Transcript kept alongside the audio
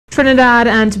Trinidad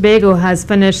and Tobago has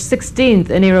finished 16th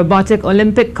in a robotic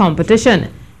Olympic competition.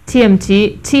 Team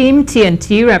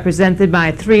TNT, represented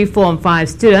by 3 Form 5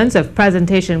 students of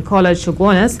Presentation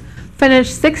College-Chaguanas,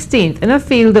 finished 16th in a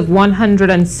field of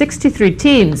 163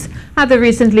 teams at the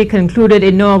recently concluded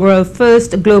inaugural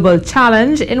First Global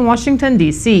Challenge in Washington,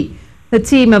 D.C. The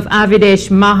team of Avidesh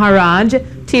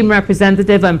Marajh, team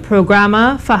representative and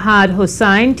programmer, Fahad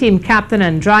Hosein, team captain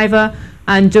and driver,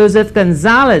 and Josef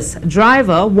Gonzalez,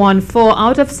 driver, won 4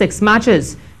 out of 6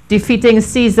 matches, defeating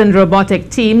seasoned robotic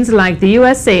teams like the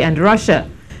USA and Russia.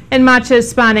 In matches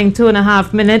spanning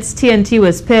 2.5 minutes, TNT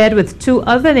was paired with 2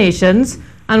 other nations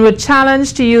and were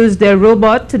challenged to use their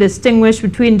robot to distinguish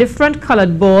between different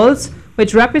colored balls,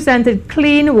 which represented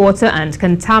clean water and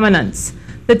contaminants.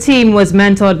 The team was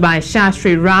mentored by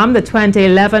Shastri Ram, the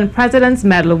 2011 President's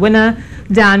Medal winner,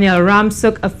 Daniel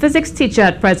Ramsook, a physics teacher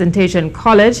at Presentation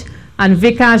College, and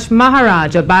Vikash,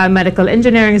 a biomedical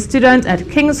engineering student at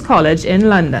King's College in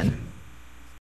London.